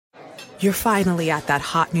You're finally at that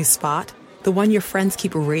hot new spot, the one your friends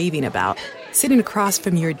keep raving about, sitting across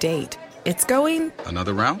from your date. It's going...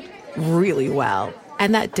 Another round? Really well.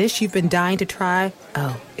 And that dish you've been dying to try,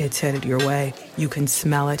 oh, it's headed your way. You can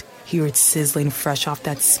smell it, hear it sizzling fresh off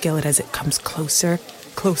that skillet as it comes closer,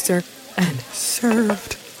 and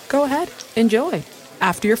served. Go ahead, enjoy.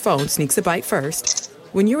 After your phone sneaks a bite first.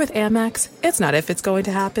 When you're with Amex, it's not if it's going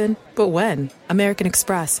to happen, but when. American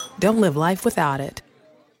Express. Don't live life without it.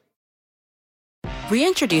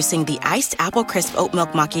 Reintroducing the Iced Apple Crisp Oat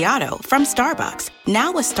Milk Macchiato from Starbucks.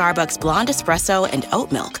 Now with Starbucks Blonde Espresso and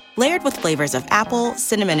Oat Milk, layered with flavors of apple,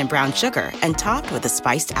 cinnamon, and brown sugar, and topped with a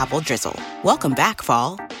spiced apple drizzle. Welcome back,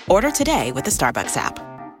 fall. Order today with the Starbucks app.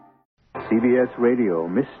 CBS Radio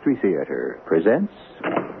Mystery Theater presents...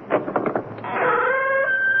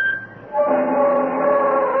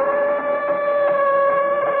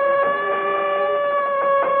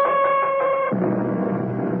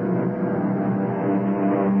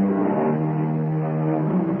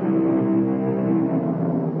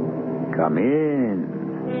 Come in.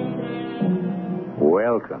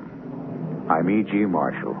 Welcome. I'm E.G.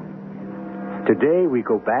 Marshall. Today we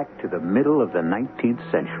go back to the middle of the 19th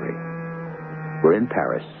century. We're in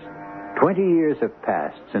Paris. 20 years have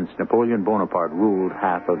passed since Napoleon Bonaparte ruled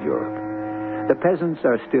half of Europe. The peasants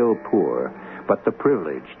are still poor, but the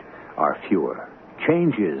privileged are fewer.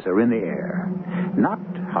 Changes are in the air. Not,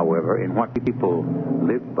 however, in what people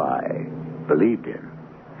lived by, believed in.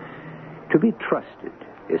 To be trusted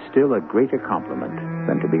is still a greater compliment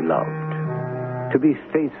than to be loved. To be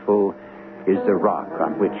faithful is the rock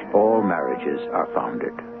on which all marriages are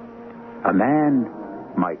founded. A man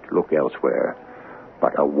might look elsewhere,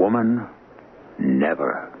 but a woman,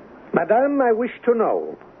 never. Madame, I wish to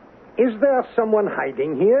know, is there someone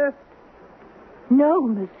hiding here? No,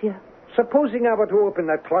 monsieur. Supposing I were to open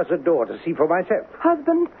that closet door to see for myself.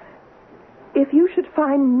 Husband, if you should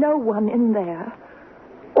find no one in there,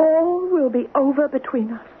 all will be over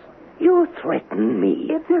between us. You threaten me.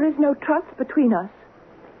 If there is no trust between us,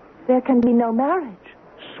 there can be no marriage.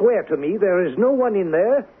 Swear to me there is no one in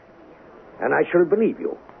there, and I shall believe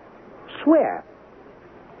you. Swear.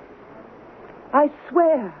 I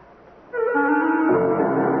swear.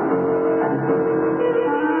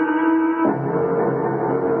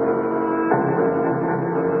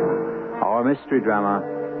 Our mystery drama,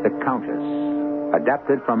 The Countess,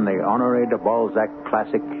 adapted from the Honoré de Balzac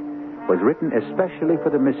classic, was written especially for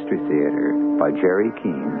the Mystery Theater by Jerry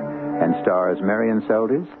Keane and stars Marion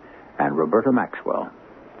Seldes and Roberta Maxwell.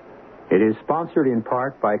 It is sponsored in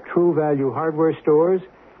part by True Value Hardware Stores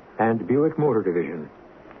and Buick Motor Division.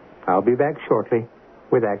 I'll be back shortly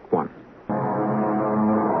with Act One.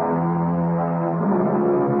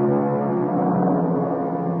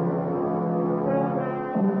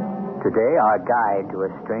 Today, our guide to a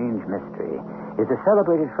strange mystery is the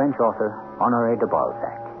celebrated French author Honoré de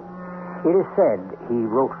Balzac. It is said he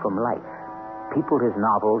wrote from life, peopled his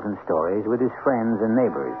novels and stories with his friends and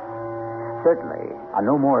neighbors. Certainly, a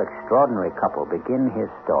no more extraordinary couple begin his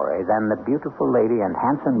story than the beautiful lady and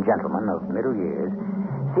handsome gentleman of middle years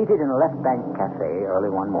seated in a left bank cafe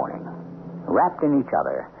early one morning. Wrapped in each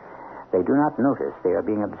other, they do not notice they are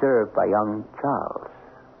being observed by young Charles,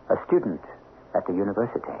 a student at the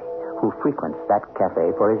university who frequents that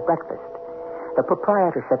cafe for his breakfast. The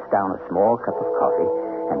proprietor sets down a small cup of coffee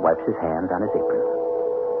and wipes his hands on his apron.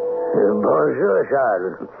 Bonjour,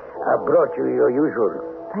 Charles. I brought you your usual.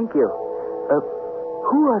 Thank you.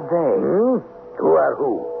 Who are they? Who are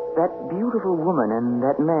who? That beautiful woman and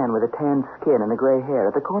that man with a tanned skin and the gray hair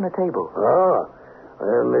at the corner table. Oh,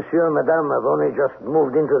 monsieur and madame have only just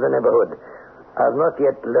moved into the neighborhood. I've not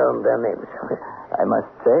yet learned their names. I must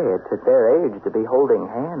say, it's at their age to be holding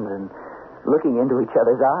hands and looking into each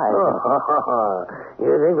other's eyes. Oh,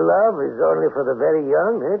 you think love is only for the very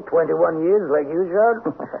young, 21 years like you, Charles?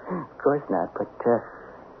 Of course not, but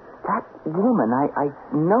that woman, I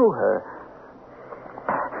know her.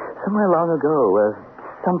 Somewhere long ago,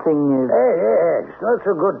 something is... Hey, it's not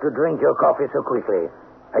so good to drink your coffee so quickly.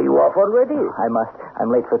 Are you off already? I must. I'm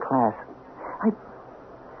late for class. I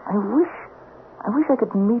wish I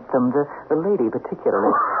could meet them, the lady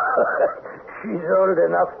particularly. She's old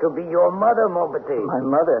enough to be your mother, mon petit. My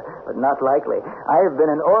mother, but not likely. I have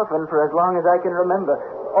been an orphan for as long as I can remember.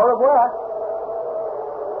 Au revoir.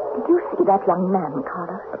 Did you see that young man,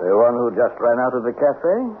 Carlos? The one who just ran out of the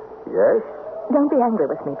cafe? Yes. Don't be angry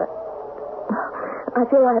with me, but I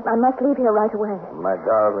feel I must leave here right away. My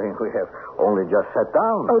darling, we have only just sat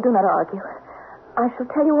down. Oh, do not argue. I shall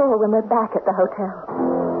tell you all when we're back at the hotel.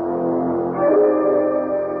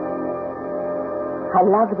 I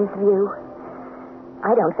love this view.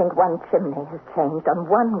 I don't think one chimney has changed on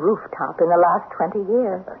one rooftop in the last 20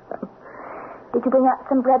 years. Did you bring out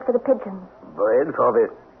some bread for the pigeons? Bread for the...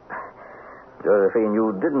 Josephine,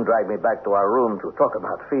 you didn't drag me back to our room to talk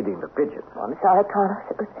about feeding the pigeons. Oh, I'm sorry, Carlos.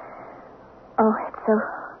 It was... Oh, it's so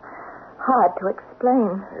hard to explain.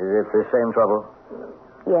 Is it the same trouble?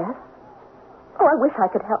 Yes. Oh, I wish I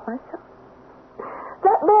could help myself.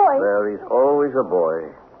 That boy... There is always a boy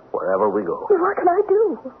wherever we go. What can I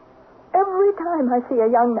do? Every time I see a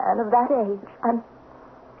young man of that age, I'm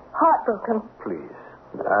heartbroken. Please.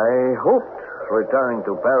 I hoped returning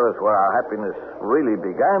to Paris where our happiness really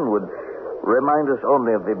began would remind us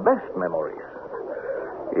only of the best memories.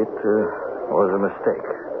 It was a mistake.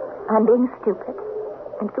 I'm being stupid.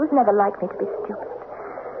 And it was never like me to be stupid.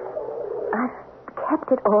 I've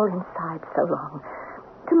kept it all inside so long.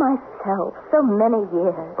 To myself, so many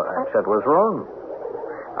years. Perhaps that was wrong.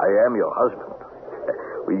 I am your husband.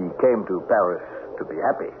 We came to Paris to be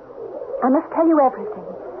happy. I must tell you everything.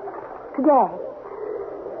 Today.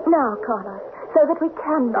 Now, Carlos, so that we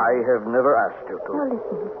can... I have never asked you to. Now,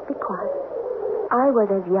 listen. Be quiet. I was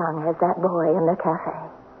as young as that boy in the cafe.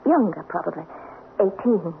 Younger, probably. 18.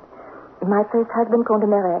 My first husband,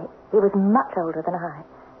 Countess, he was much older than I.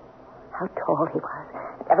 How tall he was.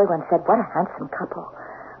 Everyone said, what a handsome couple.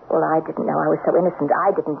 Well, I didn't know. I was so innocent.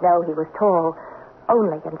 I didn't know he was tall,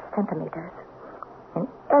 only in centimeters. In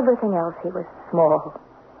everything else, he was small.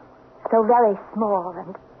 So very small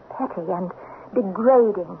and petty and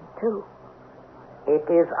degrading, too. It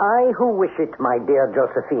is I who wish it, my dear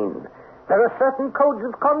Josephine. There are certain codes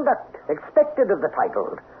of conduct expected of the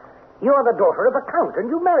titled. You are the daughter of a count, and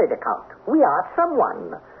you married a count. We are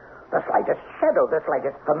someone. The slightest shadow, the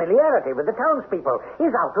slightest familiarity with the townspeople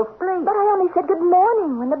is out of place. But I only said good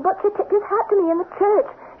morning when the butcher tipped his hat to me in the church.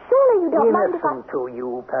 Surely you don't mind if I... Innocent to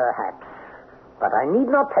you, perhaps. But I need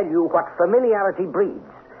not tell you what familiarity breeds.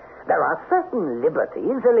 There are certain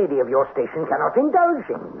liberties a lady of your station cannot indulge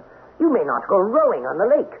in. You may not go rowing on the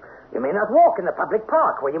lake. You may not walk in the public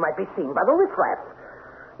park where you might be seen by the riffraff.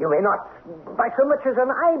 You may not, by so much as an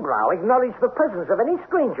eyebrow, acknowledge the presence of any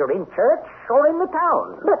stranger in church or in the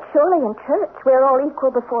town. But surely in church we're all equal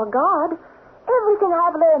before God. Everything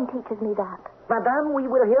I've learned teaches me that. Madame, we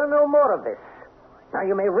will hear no more of this. Now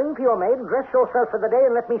you may ring for your maid, dress yourself for the day,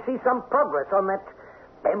 and let me see some progress on that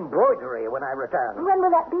embroidery when I return. When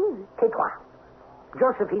will that be? Tais-toi.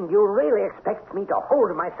 Josephine, you really expect me to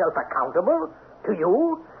hold myself accountable to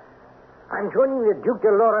you? I'm joining the Duc de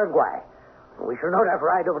l'Uruguay. We shall no doubt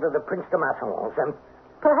ride over to the Prince de Masson's and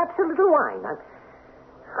perhaps a little wine.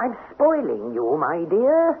 I'm spoiling you, my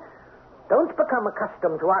dear. Don't become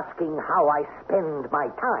accustomed to asking how I spend my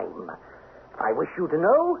time. If I wish you to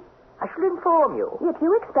know, I shall inform you. Yet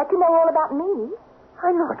you expect to know all about me.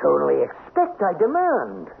 I not only expect, I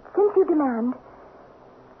demand. Since you demand,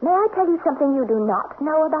 may I tell you something you do not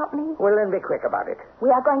know about me? Well, then be quick about it.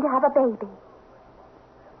 We are going to have a baby.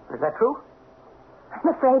 Is that true? I'm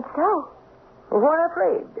afraid so. Why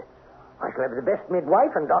afraid? I shall have the best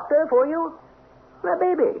midwife and doctor for you. A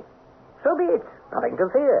baby. So be it. Nothing to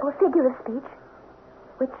fear. A figure of speech,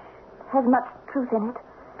 which has much truth in it.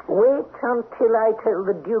 Wait until I tell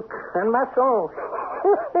the Duke and Masson.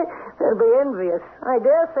 They'll be envious. I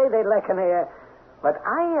dare say they'd like an heir. But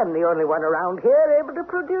I am the only one around here able to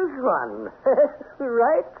produce one.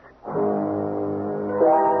 Right?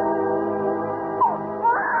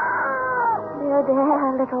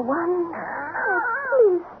 There, little one.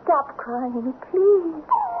 Please stop crying, please.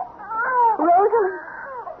 Rosalie.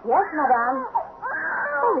 Yes, madame.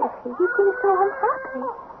 Oh, is he? He seems so unhappy.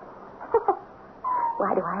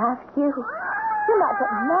 Why do I ask you? You're not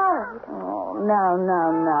getting married. Oh, now,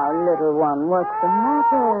 little one. What's the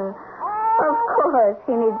matter? Of course,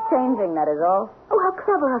 he needs changing, that is all. Oh, how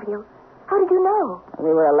clever of you. How did you know? We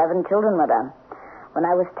were 11 children, madame. When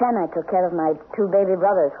I was 10, I took care of my 2 baby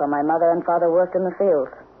brothers while my mother and father worked in the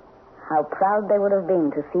fields. How proud they would have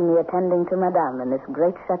been to see me attending to madame in this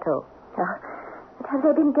great chateau. Have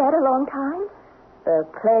they been dead a long time? The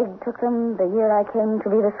plague took them the year I came to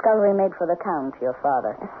be the scullery maid for the count, your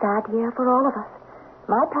father. A sad year for all of us.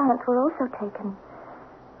 My parents were also taken.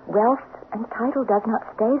 Wealth and title does not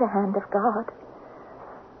stay the hand of God.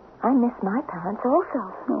 I miss my parents also.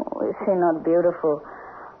 Oh, is he not beautiful?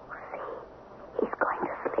 See, he's going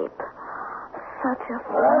to sleep. Such a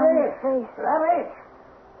Ravi! fine face. Ravi!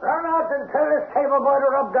 Run out and tell this table boy to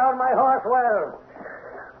rub down my horse well.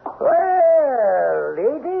 Well,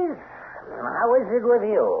 ladies, how is it with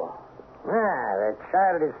you? The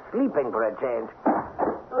child is sleeping for a change.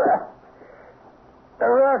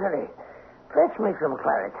 Rosalie, fetch me some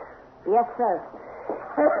claret. Yes, sir.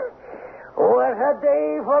 What a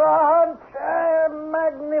day for a hunt.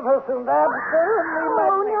 magnificent, absolutely Oh,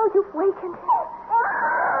 magnificent. now you've wakened him.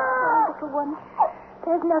 Oh, little one,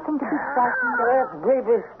 there's nothing to be frightened of. That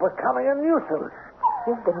baby's becoming a nuisance.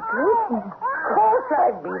 You've been drinking. Of course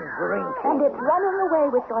I've been drinking. And it's running away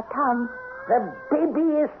with your tongue. The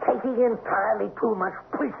baby is taking entirely too much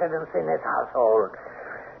precedence in this household.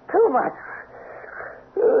 Too much.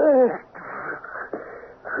 Too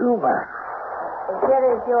much. Here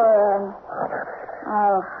is your,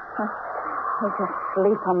 he's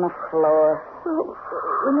asleep on the floor. Oh,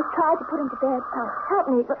 we must try to put him to bed. Help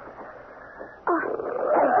me. But... Oh, I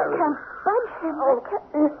can't budge him.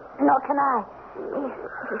 No, can I?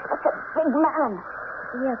 He's such a big man.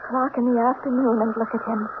 3:00 in the afternoon, and look at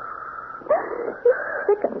him. He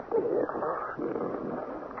sickens me.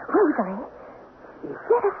 Rosalie,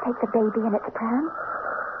 let us take the baby in its pram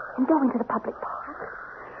and go into the public park.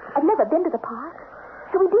 I've never been to the park.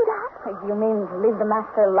 Shall we do that? You mean leave the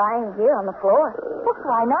master lying here on the floor? Well,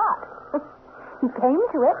 why not? He came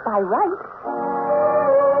to it by right.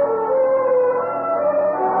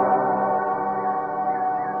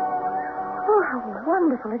 Oh, how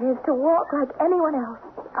wonderful it is to walk like anyone else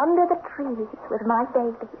under the trees with my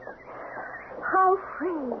baby. How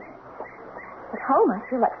free. At home, I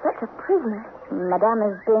feel like such a prisoner. Madame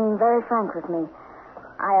is being very frank with me.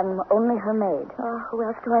 I am only her maid. Oh, who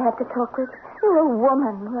else do I have to talk with? You're a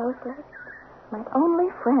woman, Rosalie. My only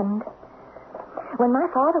friend. When my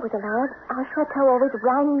father was alive, our chateau always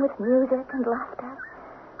rang with music and laughter.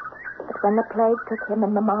 But when the plague took him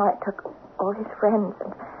and Mamma, it took all his friends,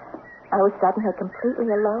 and I was suddenly completely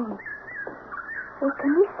alone. Oh,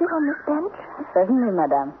 can we sit on this bench? Certainly,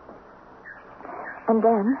 Madame. And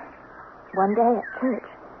then, one day at church,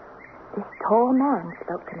 this tall man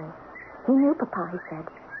spoke to me. He knew Papa, he said.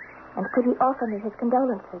 And could he offer me his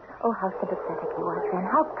condolences? Oh, how sympathetic he was then.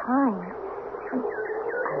 How kind. And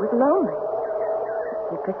I was lonely.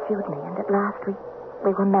 He pursued me, and at last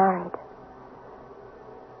we were married.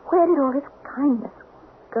 Where did all his kindness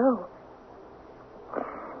go?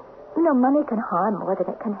 You know, money can harm more than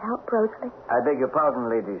it can help, Rosalie. I beg your pardon,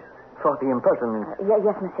 ladies, for the impertinence. Yes,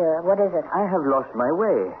 monsieur. What is it? I have lost my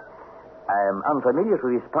way. I am unfamiliar to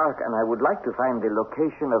this park, and I would like to find the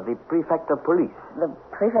location of the prefect of police. The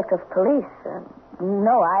prefect of police?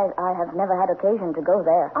 No, I have never had occasion to go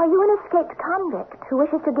there. Are you an escaped convict who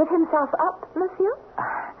wishes to give himself up, monsieur?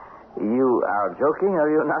 You are joking, are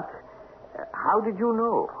you not? How did you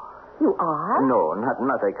know? You are? No,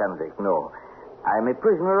 not a convict, no. I am a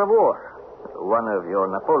prisoner of war, one of your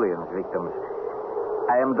Napoleon's victims.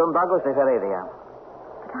 I am Don Bagos de Heredia.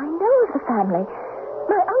 But I know of the family.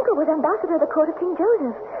 My uncle was ambassador of the court of King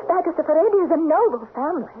Joseph. Bagos de Heredia is a noble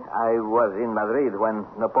family. I was in Madrid when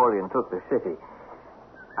Napoleon took the city.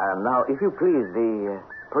 Now, if you please, the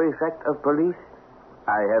prefect of police,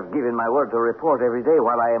 I have given my word to report every day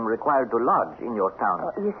while I am required to lodge in your town.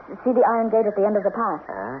 You see the iron gate at the end of the path?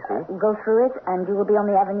 See? Go through it, and you will be on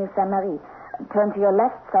the Avenue Saint-Marie. Turn to your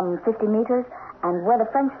left some 50 meters, and where the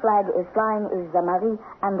French flag is flying is the Marie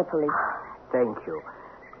and the police. Thank you.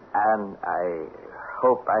 And I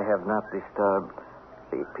hope I have not disturbed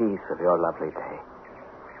the peace of your lovely day.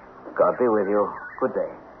 God be with you. Good day.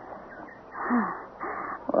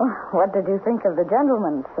 Well, what did you think of the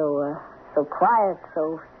gentleman? So quiet,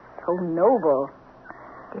 so noble.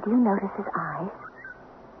 Did you notice his eyes?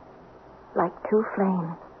 Like two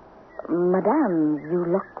flames. Madame, you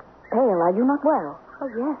look pale. Are you not well? Oh,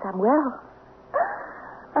 yes, I'm well.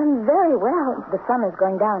 I'm very well. The sun is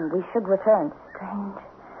going down. We should return. Strange.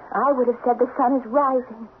 I would have said the sun is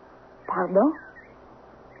rising. Pardon?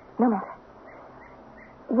 No matter.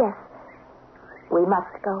 Yes, we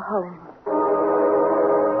must go home.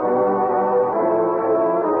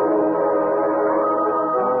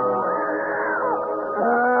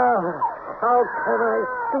 How can I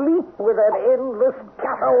sleep with that endless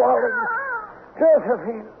caterwauling?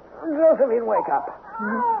 Josephine, wake up.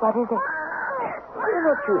 What is it?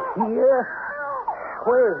 Don't you hear?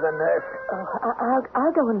 Where's the nurse? Oh,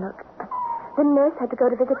 I'll go and look. The nurse had to go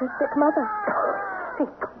to visit her sick mother.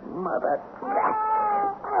 Sick mother.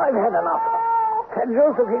 I've had enough.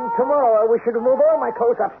 Josephine, tomorrow I wish you to move all my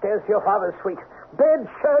clothes upstairs to your father's suite. Bed,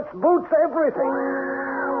 shirts, boots, everything.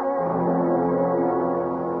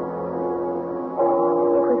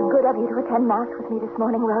 It was good of you to attend Mass with me this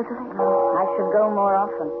morning, Rosalie. I should go more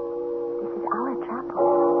often. This is our chapel.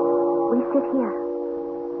 We sit here.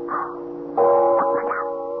 Look, madame.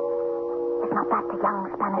 Is not that the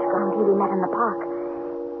young Spanish grandee we met in the park?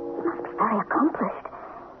 He must be very accomplished.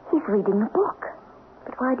 He's reading a book.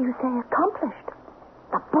 But why do you say accomplished?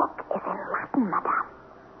 The book is in Latin, madame.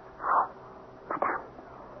 Oh, madame.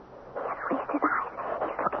 He has raised his eyes.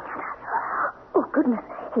 He's looking at us. Oh, goodness,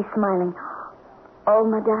 he's smiling. Oh,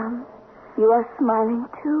 madame, you are smiling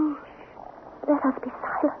too. Let us be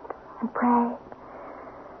silent and pray.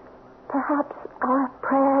 Perhaps our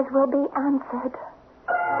prayers will be answered.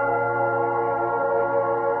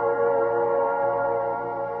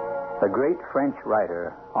 The great French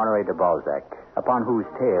writer, Honoré de Balzac, upon whose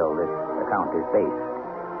tale this account is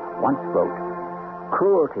based, once wrote,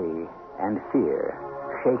 "Cruelty and fear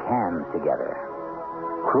shake hands together.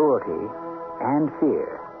 Cruelty and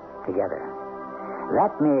fear together."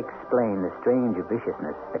 That may explain the strange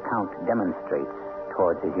viciousness the Count demonstrates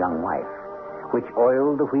towards his young wife, which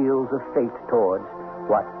oiled the wheels of fate towards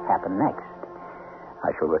what happened next.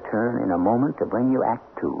 I shall return in a moment to bring you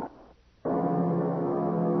Act Two.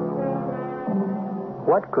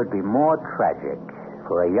 What could be more tragic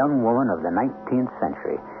for a young woman of the 19th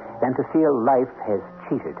century than to feel life has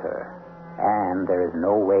cheated her and there is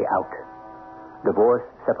no way out? Divorce,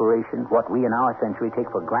 separation, what we in our century take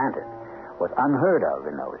for granted, was unheard of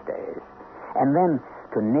in those days. And then,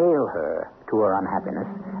 to nail her to her unhappiness,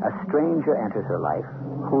 a stranger enters her life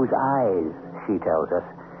whose eyes, she tells us,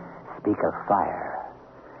 speak of fire.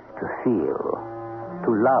 To feel,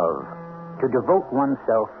 to love, to devote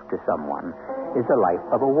oneself to someone is the life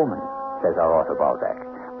of a woman, says our author Balzac.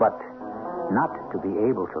 But not to be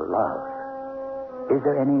able to love. Is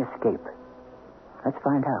there any escape? Let's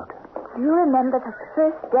find out. Do you remember the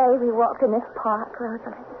first day we walked in this park,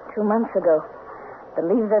 Rosalie? 2 months ago. The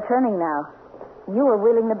leaves are turning now. You were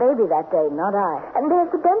wheeling the baby that day, not I. And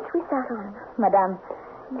there's the bench we sat on. Madame,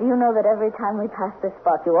 do you know that every time we pass this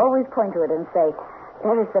spot, you always point to it and say,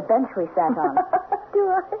 "There is the bench we sat on." Do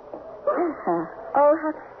I? Oh,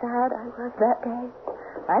 how sad I was that day.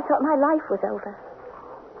 I thought my life was over.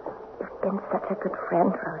 You've been such a good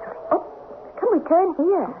friend, Rosalie. Oh, can we turn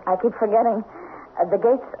here? I keep forgetting. The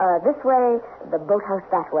gates are this way, the boathouse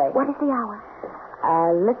that way. What is the hour?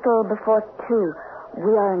 A little before 2.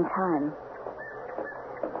 We are in time.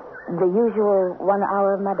 The usual 1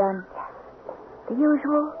 hour, madame? The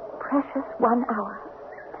usual precious 1 hour.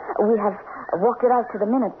 We have walked it out to the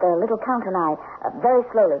minute, the little Count and I, very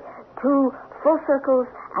slowly. 2 full circles,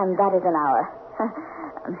 and that is an hour.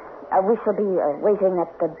 We shall be waiting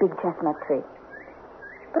at the big chestnut tree.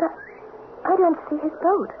 But I don't see his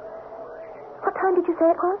boat. What time did you say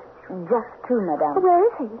it was? Just 2, madame. Where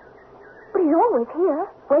is he? But he's always here,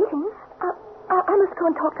 waiting. I must go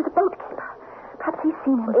and talk to the boat keeper. Perhaps he's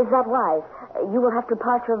seen him. Is that wise? You will have to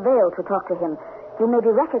part your veil to talk to him. You may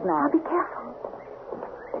be recognized. I'll be careful.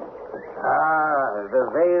 Ah, the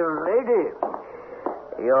veiled lady.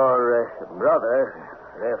 Your brother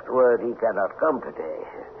left word he cannot come today.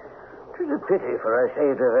 It is a pity, for I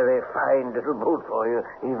saved a very fine little boat for you,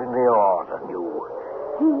 even the odds on you.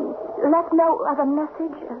 He left no other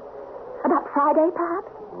message? About Friday,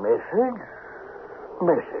 perhaps? Message?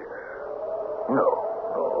 Message? No.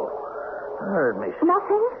 Let me see.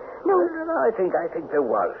 Nothing? No. I think there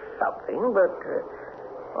was something, but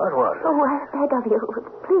what was it? Oh, I beg of you.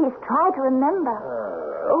 Please try to remember.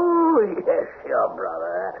 Yes, your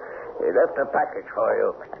brother. He left a package for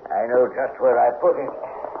you. I know just where I put it.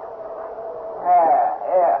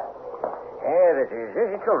 Here it is.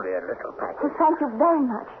 It's only a little package. Oh, thank you very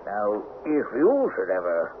much. Now, if you should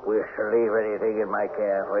ever wish to leave anything in my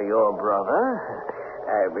care for your brother,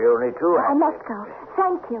 I'll be only too happy. I must go.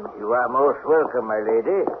 Thank you. You are most welcome, my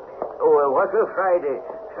lady. Oh, what's a Friday?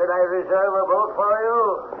 Should I reserve a boat for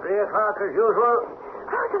you? 3 o'clock as usual?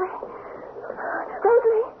 Rosalie.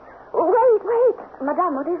 Wait.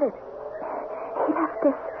 Madame, what is it? He left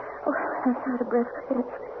this. Oh, I'm so out of breath.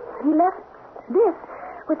 He left this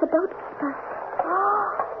with the boat keeper.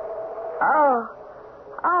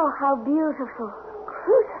 Oh, how beautiful.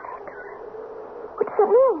 Crucifix. What does it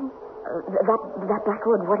mean? That black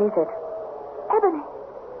wood, what is it? Ebony.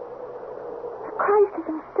 The Christ is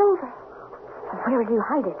in silver. Where will you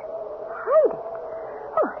hide it? Hide it?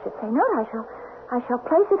 Oh, I should say not. I shall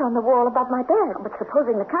place it on the wall above my bed. But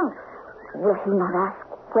supposing the Count, will he not ask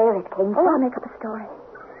where it came from? I'll make up a story.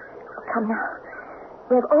 Oh, come now.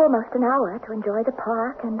 We have almost an hour to enjoy the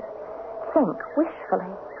park and think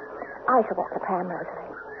wishfully. I shall walk the pram,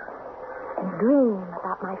 Rosalie, and dream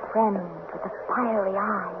about my friend with the fiery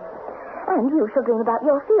eyes. And you shall dream about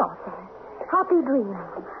your fiancé. Happy dreams.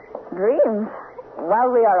 Dreams?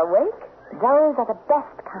 While we are awake? Those are the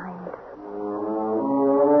best kind.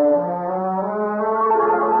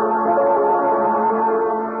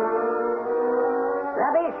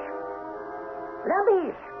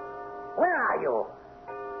 Rubbish! Where are you?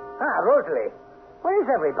 Rosalie, where's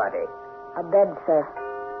everybody? Abed, sir.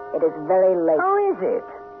 It is very late. How is it?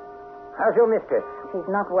 How's your mistress? She's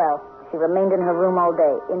not well. She remained in her room all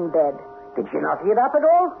day, in bed. Did she not get up at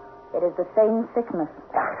all? It is the same sickness.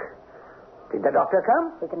 Did the doctor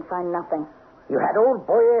come? We can find nothing. You had old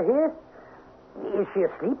Boyer here? Is she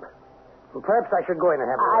asleep? Perhaps I should go in and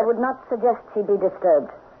have a I would not suggest she be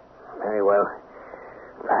disturbed. Very well.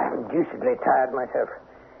 I'm deucedly tired myself.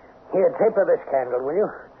 Here, taper this candle, will you?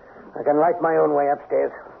 I can light my own way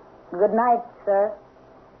upstairs. Good night, sir.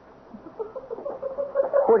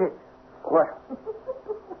 What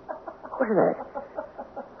is that?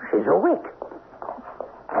 She's awake.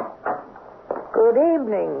 Good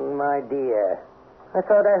evening, my dear. I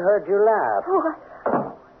thought I heard you laugh.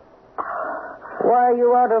 Oh, Why are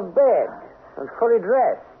you out of bed and fully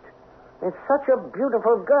dressed? It's such a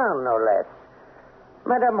beautiful gown, no less.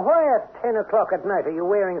 Madam, why at 10 o'clock at night are you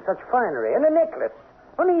wearing such finery? And a necklace,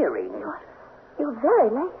 an earring. you're very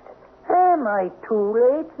late. Am I too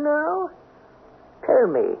late now? Tell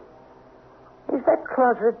me, is that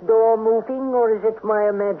closet door moving or is it my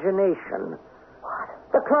imagination? What?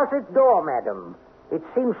 The closet door, madam. It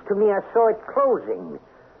seems to me I saw it closing.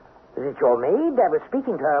 Is it your maid? I was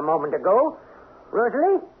speaking to her a moment ago.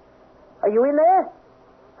 Rosalie? Are you in there?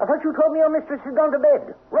 I thought you told me your mistress had gone to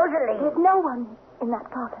bed. Rosalie! There's no one in that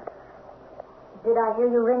closet. Did I hear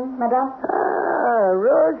you ring, madame? Ah,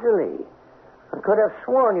 Rosalie. I could have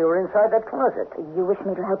sworn you were inside that closet. You wish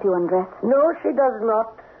me to help you undress? No, she does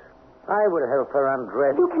not. I will help her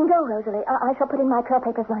undress. You can go, Rosalie. I shall put in my trail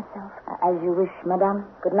papers myself. As you wish, madame.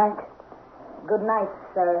 Good night. Good night,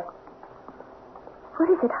 sir. What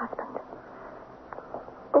is it, husband?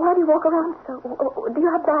 Why do you walk around so? Do you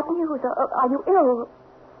have bad news? Are you ill?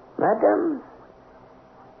 Madam,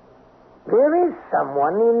 there is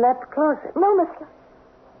someone in that closet. No, monsieur.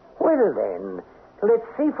 Well, then, let's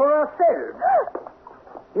see for ourselves.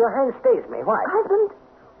 Your hand stays me. Why? Husband,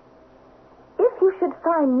 if you should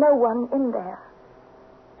find no one in there,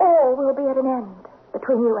 all will be at an end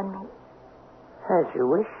between you and me. As you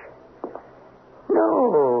wish.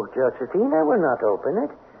 No, Josephine, I will not open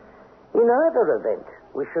it. In either event,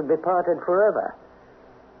 we should be parted forever.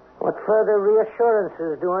 What further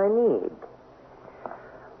reassurances do I need?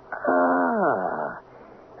 Ah,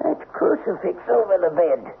 that crucifix over the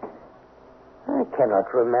bed. I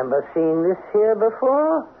cannot remember seeing this here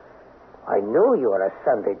before. I know you are a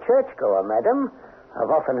Sunday churchgoer, madam.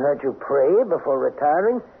 I've often heard you pray before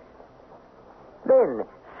retiring. Then,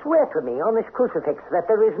 swear to me on this crucifix that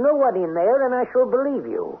there is no one in there and I shall believe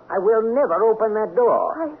you. I will never open that door.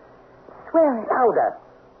 I swear it. Louder.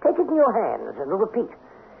 Take it in your hands and repeat.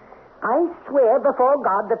 I swear before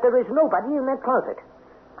God that there is nobody in that closet.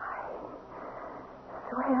 I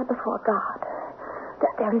swear before God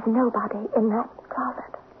that there is nobody in that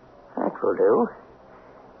closet. That will do.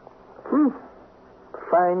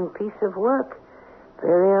 Fine piece of work.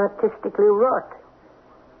 Very artistically wrought.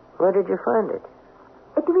 Where did you find it?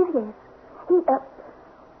 At Duvivier's.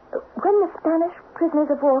 When the Spanish prisoners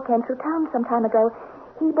of war came through town some time ago,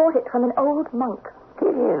 he bought it from an old monk.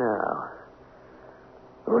 Did he now?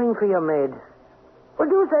 Ring for your maid. Well,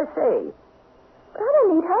 do as I say. But I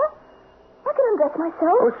don't need her. I can undress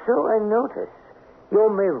myself. Oh, so I notice. Your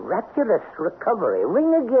miraculous recovery.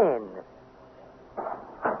 Ring again.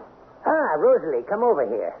 Ah, Rosalie, come over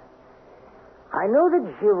here. I know that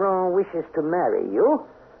Giron wishes to marry you,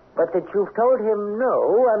 but that you've told him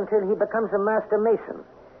no until he becomes a master mason.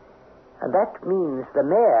 And that means the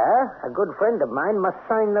mayor, a good friend of mine, must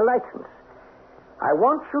sign the license. I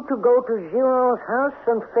want you to go to Giron's house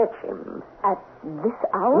and fetch him. At this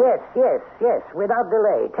hour? Yes, without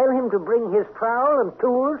delay. Tell him to bring his trowel and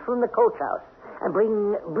tools from the coach house. And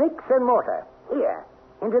bring bricks and mortar. Here,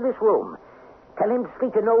 into this room. Tell him to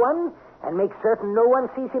speak to no one and make certain no one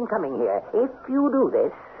sees him coming here. If you do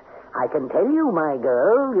this, I can tell you, my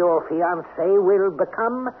girl, your fiancé will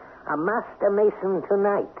become a master mason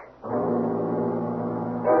tonight.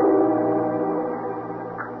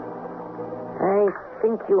 I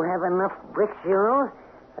think you have enough bricks, Giron,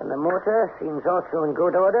 and the mortar seems also in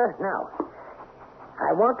good order. Now,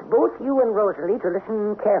 I want both you and Rosalie to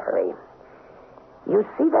listen carefully. You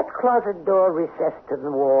see that closet door recessed in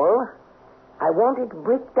the wall? I want it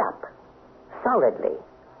bricked up, solidly.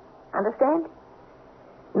 Understand?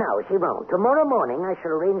 Now, Giron, tomorrow morning I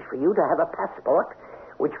shall arrange for you to have a passport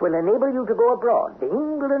which will enable you to go abroad, to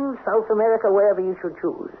England, South America, wherever you should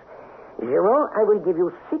choose. Giron, I will give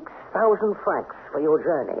you 6,000 francs for your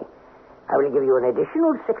journey. I will give you an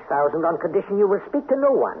additional 6,000 on condition you will speak to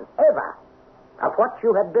no one, ever, of what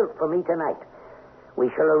you have built for me tonight.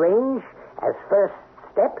 We shall arrange, as first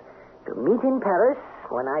step, to meet in Paris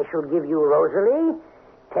when I shall give you, Rosalie,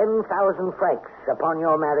 10,000 francs upon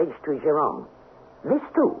your marriage to Giron. This,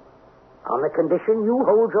 too, on the condition you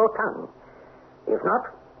hold your tongue. If not,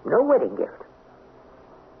 No wedding gift.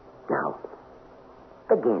 Now,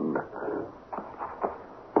 begin.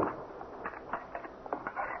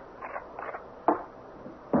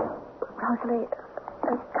 Rosalie,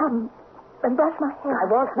 come and brush my hair. I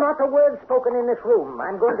want not a word spoken in this room.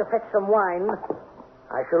 I'm going to fetch some wine.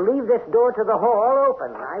 I shall leave this door to the hall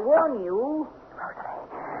open. I warn you. Rosalie,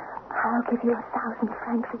 I'll give you 1,000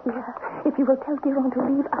 francs a year if you will tell Giron to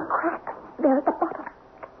leave a crack there at the bottom.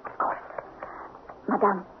 Of course.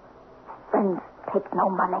 Madame, friends take no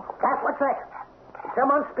money. What's that?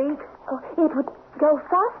 Someone speak? Oh, it would go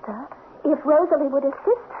faster if Rosalie would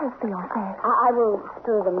assist her fiancé. I will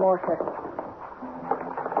stir the mortar.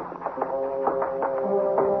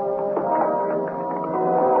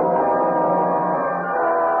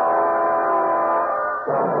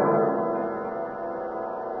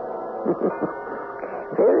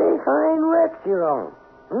 Very fine work, Giron.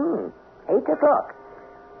 8 o'clock.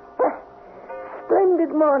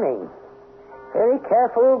 Splendid morning. Very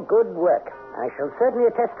careful, good work. I shall certainly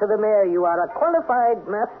attest to the mayor you are a qualified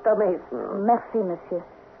master mason. Merci, monsieur.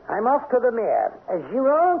 I'm off to the mayor.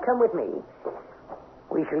 Giron, come with me.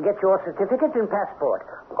 We shall get your certificate and passport.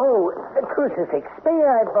 Oh, the crucifix. May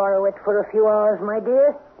I borrow it for a few hours, my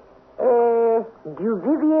dear?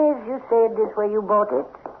 Duvivier's, you said, is where you bought it?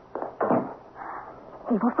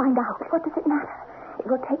 He will find out. What does it matter? It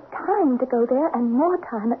will take time to go there and more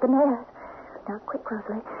time at the mayor's. Now, quick,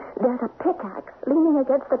 Rosalie. There's a pickaxe leaning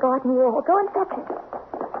against the garden wall. Go and fetch it.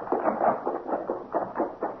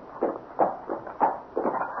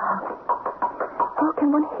 Oh,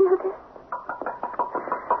 can one hear this?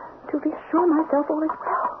 To be sure myself all is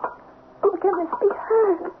well. Oh, can this be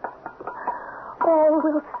heard? All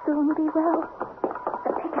will soon be well.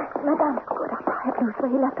 The pickaxe, madame. Good, I'll pry it loose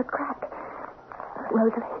where he left a crack.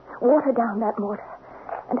 Rosalie, water down that mortar.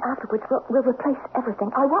 And afterwards, we'll replace everything.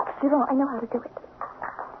 I'll watch Giron. I know how to do it.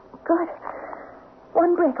 Good.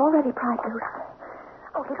 One brick already pried loose.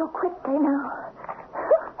 Oh, it'll go quickly now.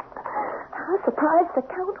 How surprised the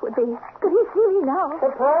Count would be. Could he see me now?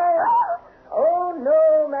 Surprised? Oh,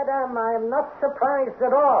 no, madame. I am not surprised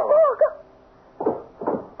at all. Oh, God.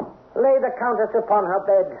 Lay the Countess upon her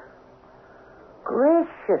bed.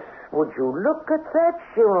 Gracious, would you look at that,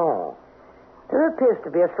 Giron? There appears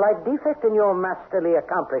to be a slight defect in your masterly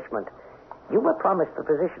accomplishment. You were promised the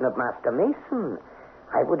position of master mason.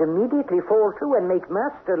 I would immediately fall to and make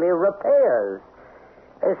masterly repairs,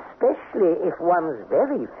 especially if one's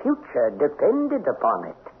very future depended upon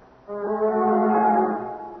it.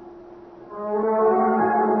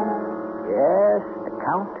 Yes, the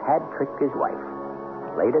Count had tricked his wife,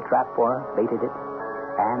 laid a trap for her, baited it,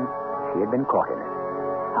 and she had been caught in it.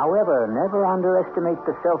 However, never underestimate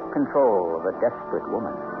the self-control of a desperate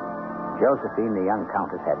woman. Josephine, the young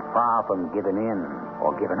Countess, had far from given in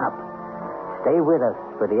or given up. Stay with us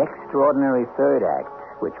for the extraordinary third act,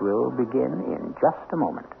 which will begin in just a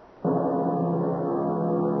moment.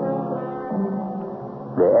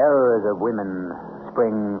 The errors of women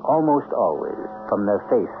spring almost always from their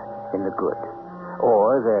faith in the good,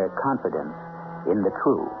 or their confidence in the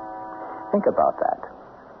true. Think about that.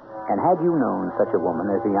 And had you known such a woman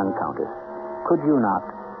as the young Countess, could you not,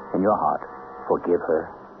 in your heart, forgive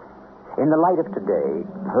her? In the light of today,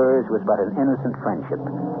 hers was but an innocent friendship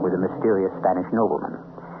with a mysterious Spanish nobleman.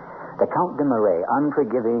 The Count de Marais,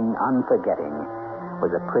 unforgiving, unforgetting,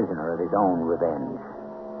 was a prisoner of his own revenge.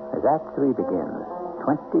 As Act 3 begins,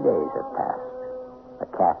 20 days have passed. The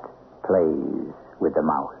cat plays with the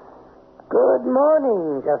mouse. Good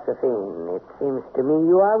morning, Josephine. It seems to me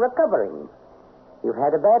you are recovering. You've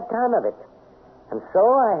had a bad time of it. And so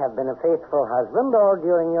I have been a faithful husband all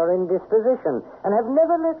during your indisposition and have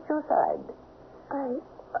never left your side.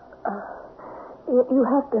 You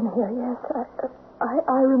have been here, yes.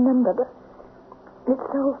 I remember, but it's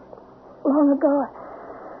so long ago.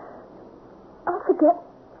 I'll forget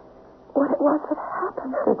what it was that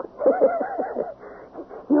happened.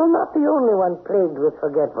 You're not the only one plagued with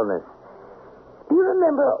forgetfulness. Do you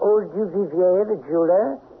remember old Duvivier, the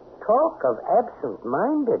jeweler? Talk of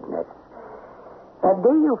absent-mindedness. That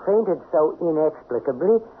day you fainted so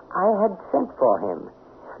inexplicably, I had sent for him.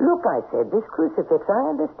 Look, I said, this crucifix,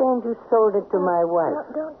 I understand you sold it to my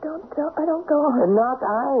wife. Don't go on. Not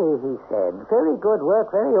I, he said. Very good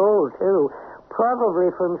work, very old, too.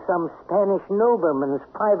 Probably from some Spanish nobleman's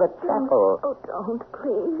private chapel. Oh, don't,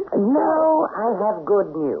 please. Now I have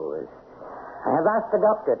good news. I have asked the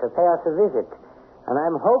doctor to pay us a visit, and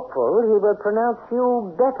I'm hopeful he will pronounce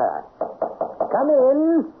you better. Come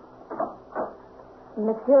in.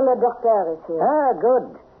 Monsieur le Docteur is here. Ah,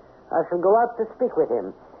 good. I shall go out to speak with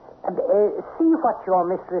him. See what your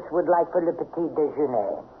mistress would like for le petit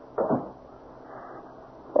déjeuner.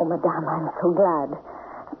 Oh, Madame, I'm so glad.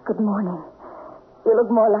 Good morning. You look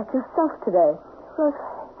more like yourself today. Rose,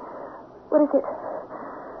 what is it?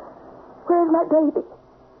 Where is my baby?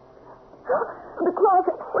 The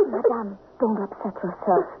closet. Madame, don't upset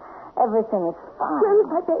yourself. Everything is fine. Where is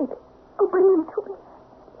my baby? Oh, bring him to me.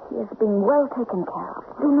 He is being well taken care of.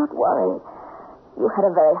 Do not worry. You had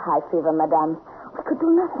a very high fever, Madame. We could do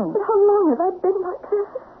nothing. But how long have I been like this?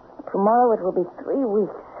 Tomorrow it will be 3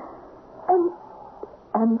 weeks.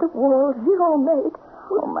 And the wall Giraud made.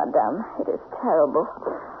 Oh, Madame, it is terrible.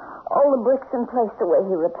 All the bricks in place the way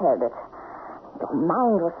he repaired it. Your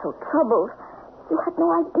mind was so troubled. You had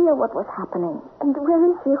no idea what was happening. And where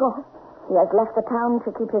is Giraud? He has left the town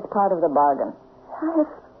to keep his part of the bargain. I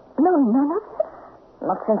have known none of it.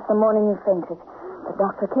 Not since the morning you fainted. The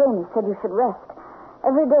doctor came. He said you should rest.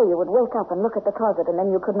 Every day you would wake up and look at the closet, and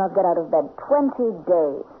then you could not get out of bed. 20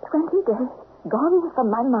 days. 20 days? Gone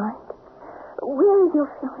from my mind. Where is your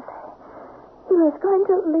fiancé? He was going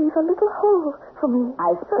to leave a little hole for me.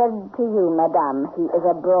 I said to you, Madame, he is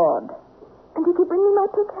abroad. And did he bring me my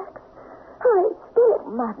pickaxe? Hurry, steal it.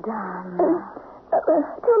 Madame.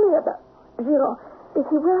 Tell me about Giraud. Is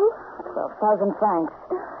he well? 12,000 francs.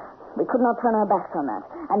 We could not turn our backs on that.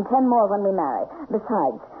 And 10 more when we marry.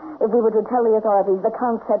 Besides, if we were to tell the authorities, the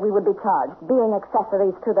Count said we would be charged, being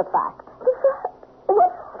accessories to the fact. The fact?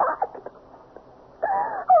 What fact?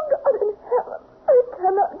 Oh, God in heaven. I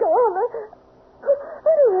cannot go on.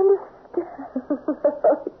 I don't understand.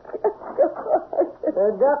 The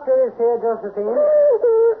doctor is here, Josephine.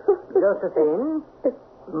 Josephine?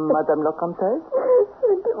 Madame la Countess?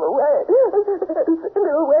 Send him away. Send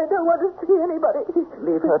him away. Don't want to see anybody.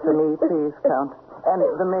 Leave her to me, please, Count. And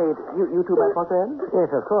the maid. You too, mademoiselle? Yes,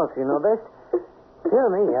 of course, you know best. Dear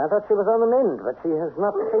me, I thought she was on the mend, but she has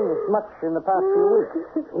not changed much in the past few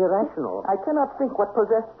weeks. Irrational. I cannot think what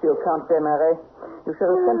possessed you, Count Desmarais. You should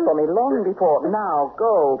have sent for me long before. Now,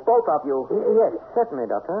 go, both of you. Yes, certainly,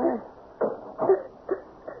 Doctor.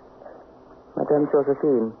 Madame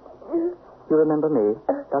Josephine, you remember me,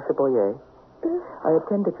 Dr. Boyer? I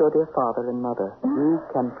attended your dear father and mother. You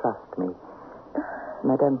can trust me.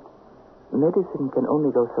 Madame, medicine can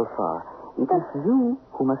only go so far. It is you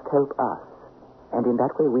who must help us. And in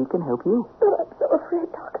that way, we can help you. Oh, I'm so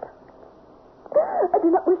afraid, Doctor. I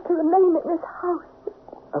do not wish to remain in this house.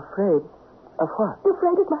 Afraid of what?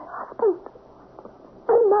 Afraid of my husband.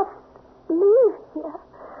 I must leave here.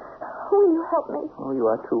 Will you help me? Oh,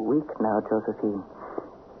 you are too weak now, Josephine.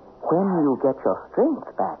 When you get your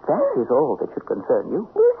strength back, that is all that should concern you.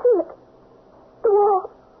 Do you see it? The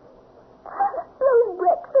wall. Those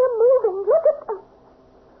bricks, they're moving. Look at them.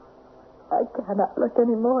 I cannot look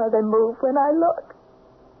any more. They move when I look.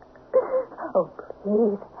 Oh,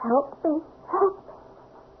 please, help me. Help me.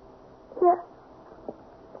 Here.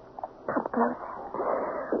 Come closer.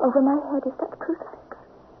 Over my head is that crucifix.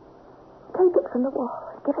 Take it from the wall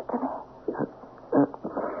and give it to me.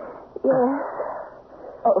 Yes.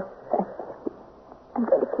 Oh, thank you. I'm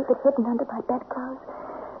going to keep it hidden under my bedclothes.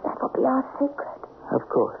 That will be our secret. Of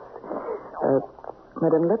course.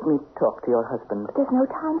 Madam, let me talk to your husband. There's no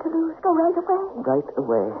time to lose. Go right away. Right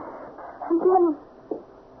away. And then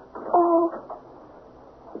all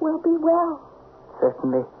will be well.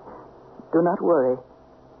 Certainly. Do not worry.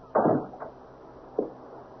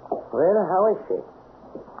 Well, how is she?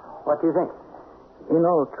 What do you think? In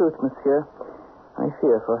all truth, monsieur, I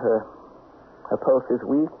fear for her. Her pulse is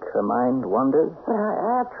weak, her mind wanders. Well,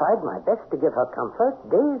 I tried my best to give her comfort,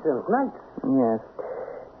 days and nights. Yes.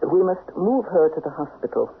 We must move her to the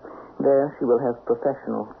hospital. There she will have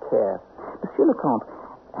professional care. Monsieur le Comte,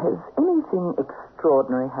 has anything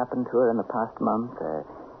extraordinary happened to her in the past month?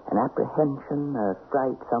 An apprehension, a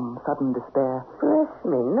fright, some sudden despair? Bless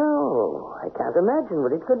me, no. I can't imagine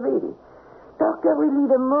what it could be. Doctor, we lead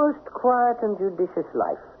a most quiet and judicious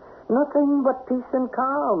life. Nothing but peace and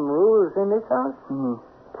calm rules in this house.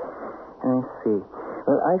 I see.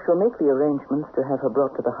 Well, I shall make the arrangements to have her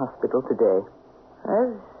brought to the hospital today.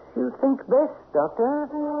 As you think best, Doctor.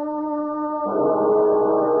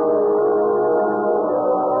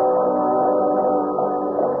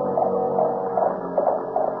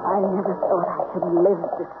 I never thought I should live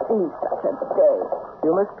to see such a day.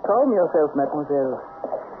 You must calm yourself, mademoiselle.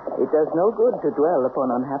 It does no good to dwell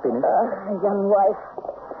upon unhappiness. Young wife.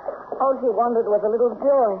 All she wanted was a little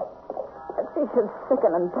joy. That she should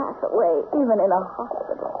sicken and pass away, even in a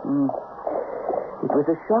hospital. It was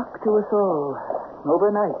a shock to us all.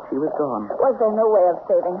 Overnight, she was gone. Was there no way of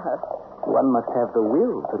saving her? One must have the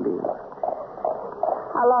will to live.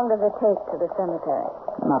 How long does it take to the cemetery?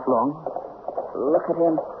 Not long. Look at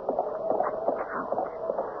him. Count.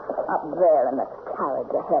 Up there in the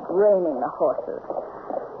carriage ahead, reining the horses.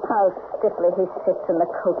 How stiffly he sits in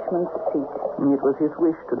the coachman's seat. It was his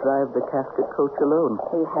wish to drive the casket coach alone.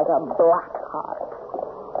 He has a black heart.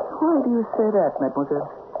 Why do you say that,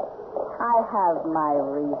 mademoiselle? I have my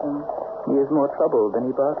reasons. He is more trouble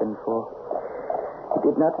than he bargained for.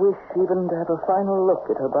 He did not wish even to have a final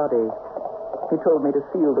look at her body. He told me to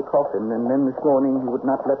seal the coffin, and then this morning he would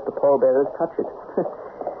not let the pallbearers touch it.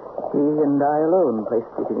 He and I alone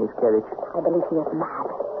placed it in his carriage. I believe he is mad.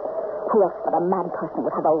 Who else but a mad person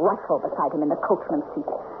would have a rifle beside him in the coachman's seat?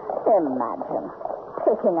 Imagine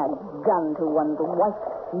taking a gun to one's wife's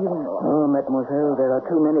funeral. Oh, mademoiselle, there are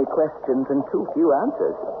too many questions and too few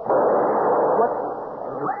answers. What?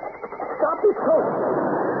 Stop this coach!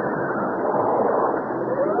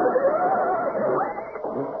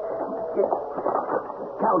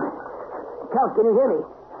 Count, can you hear me?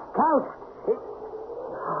 Count!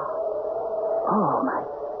 Oh, my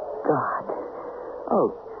God.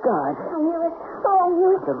 Oh, God. I knew it. Oh, I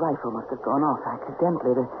knew it. The rifle must have gone off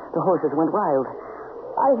accidentally. The horses went wild.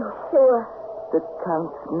 Are you sure? The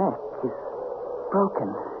Count's neck is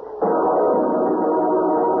broken.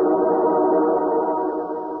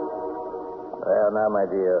 There now, my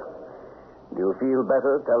dear. Do you feel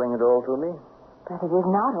better telling it all to me? But it is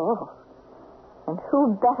not all. And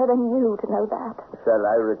who better than you to know that? Shall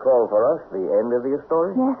I recall for us the end of your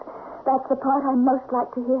story? Yes, that's the part I most like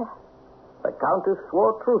to hear. The Countess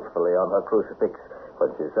swore truthfully on her crucifix when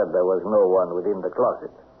she said there was no one within the closet,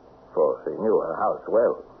 for she knew her house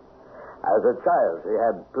well. As a child, she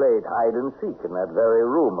had played hide and seek in that very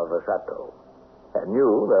room of the chateau, and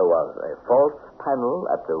knew there was a false panel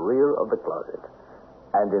at the rear of the closet,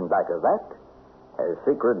 and in back of that, a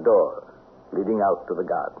secret door leading out to the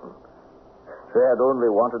garden. She had only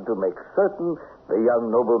wanted to make certain the young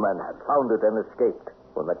nobleman had found it and escaped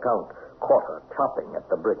when the Count caught her chopping at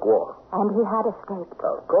the brick wall. And he had escaped.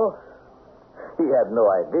 Of course. He had no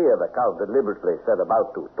idea the Count deliberately set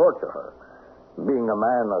about to torture her. Being a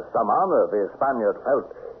man of some honor, the Spaniard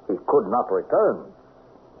felt he could not return.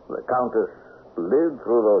 The Countess lived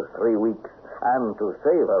through those 3 weeks, and to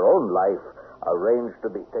save her own life, arranged to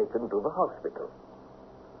be taken to the hospital.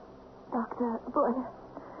 Dr. Boyer,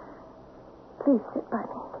 please sit by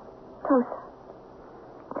me. Closer.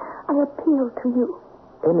 I appeal to you.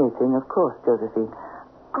 Anything, of course, Josephine.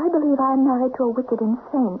 I believe I am married to a wicked,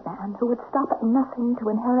 insane man who would stop at nothing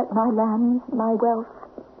to inherit my lands, my wealth,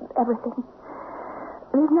 everything.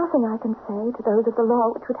 There's nothing I can say to those of the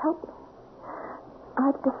law which would help me.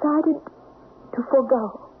 I've decided to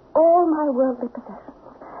forego all my worldly possessions.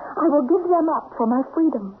 I will give them up for my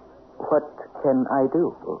freedom. What can I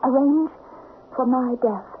do? Arrange for my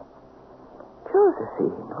death.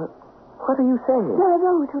 Josephine, what are you saying? There are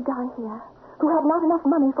those who die here, who have not enough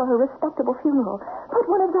money for a respectable funeral. Put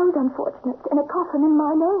one of those unfortunates in a coffin in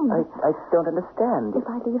my name. I don't understand. If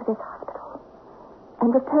I leave this hospital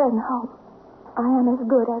and return home, I am as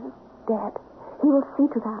good as dead. He will see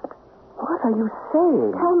to that. What are you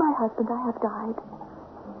saying? Tell my husband I have died.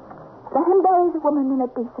 Let him bury the woman in a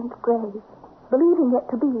decent grave, believing it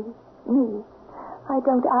to be me. I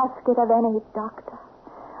don't ask it of any doctor.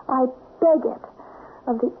 I beg it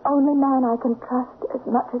of the only man I can trust as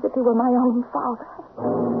much as if he were my own father.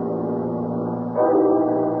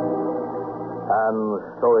 And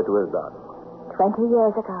so it was done. 20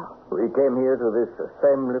 years ago. We came here to this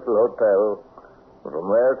same little hotel, from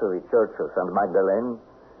there to the church of St. Magdalene,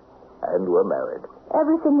 and were married.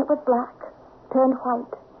 Everything that was black turned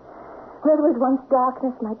white. Where there was once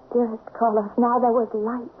darkness, my dearest Carlos, now there was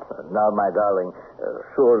light. Now, my darling,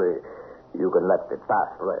 surely you can let the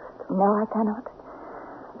past rest. No, I cannot.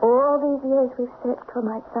 All these years we've searched for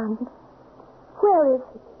my son. Where is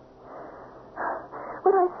he?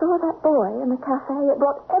 When I saw that boy in the cafe, it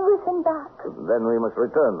brought everything back. Then we must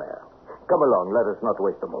return there. Come along, let us not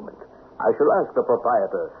waste a moment. I shall ask the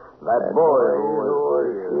proprietor, that boy who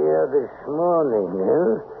was here this morning,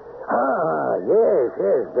 huh? Yes,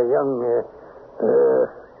 the young,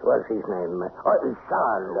 what's his name?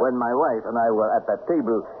 Charles. When my wife and I were at that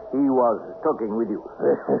table, he was talking with you.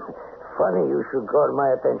 Funny you should call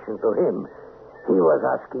my attention to him. He was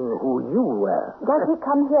asking who you were. Does he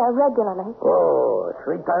come here regularly? Oh,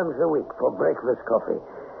 3 times a week for breakfast coffee.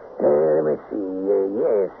 Let me see.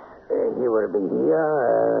 Yes, he will be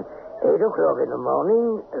here 8 o'clock in the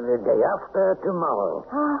morning, the day after tomorrow.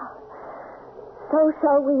 So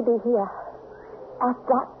shall we be here at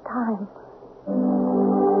that time.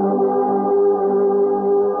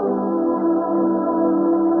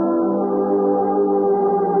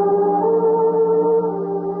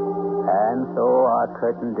 And so our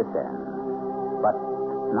curtain descends, but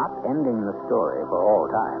not ending the story for all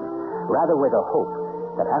time, rather with a hope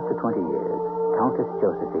that after 20 years, Countess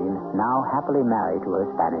Josephine, now happily married to her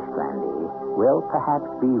Spanish grandee, will perhaps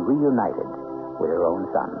be reunited with her own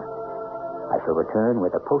son. I shall return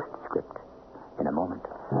with a postscript in a moment.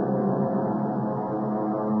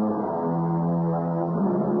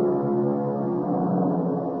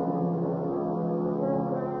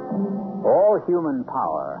 All human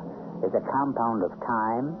power is a compound of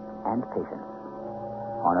time and patience.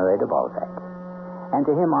 Honoré de Balzac. And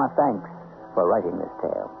to him our thanks for writing this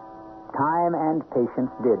tale. Time and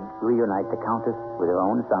patience did reunite the Countess with her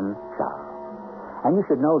own son, Charles. And you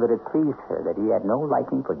should know that it pleased her that he had no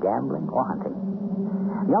liking for gambling or hunting.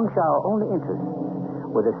 Young Charles' only interests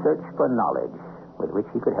were the search for knowledge with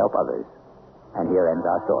which he could help others. And here ends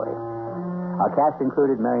our story. Our cast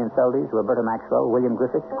included Marion Seldes, Roberta Maxwell, William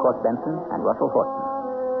Griffiths, Court Benson, and Russell Horton.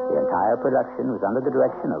 The entire production was under the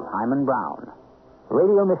direction of Hyman Brown.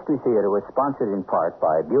 Radio Mystery Theater was sponsored in part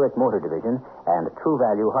by Buick Motor Division and True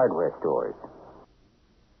Value Hardware Stores.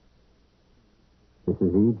 This is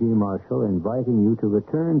E.G. Marshall inviting you to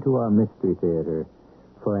return to our Mystery Theater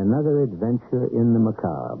for another adventure in the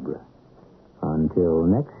macabre. Until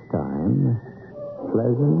next time,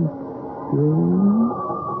 pleasant dreams.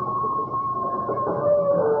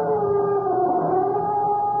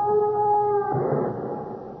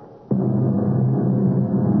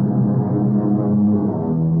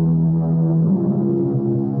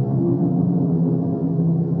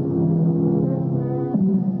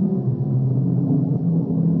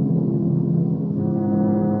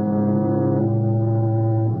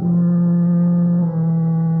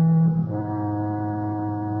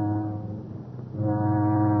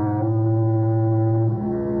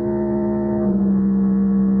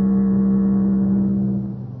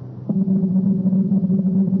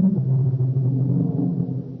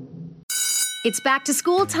 It's back to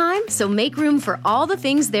school time, so make room for all the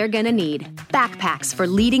things they're gonna need. Backpacks for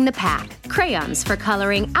leading the pack, crayons for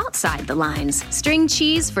coloring outside the lines, string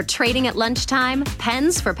cheese for trading at lunchtime,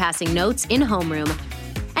 pens for passing notes in homeroom,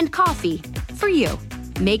 and coffee for you,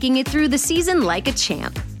 making it through the season like a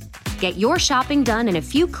champ. Get your shopping done in a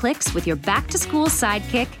few clicks with your back-to-school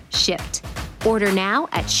sidekick, Shipt. Order now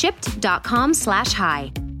at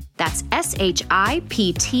shipt.com/hi. That's SHIPT.com/hi.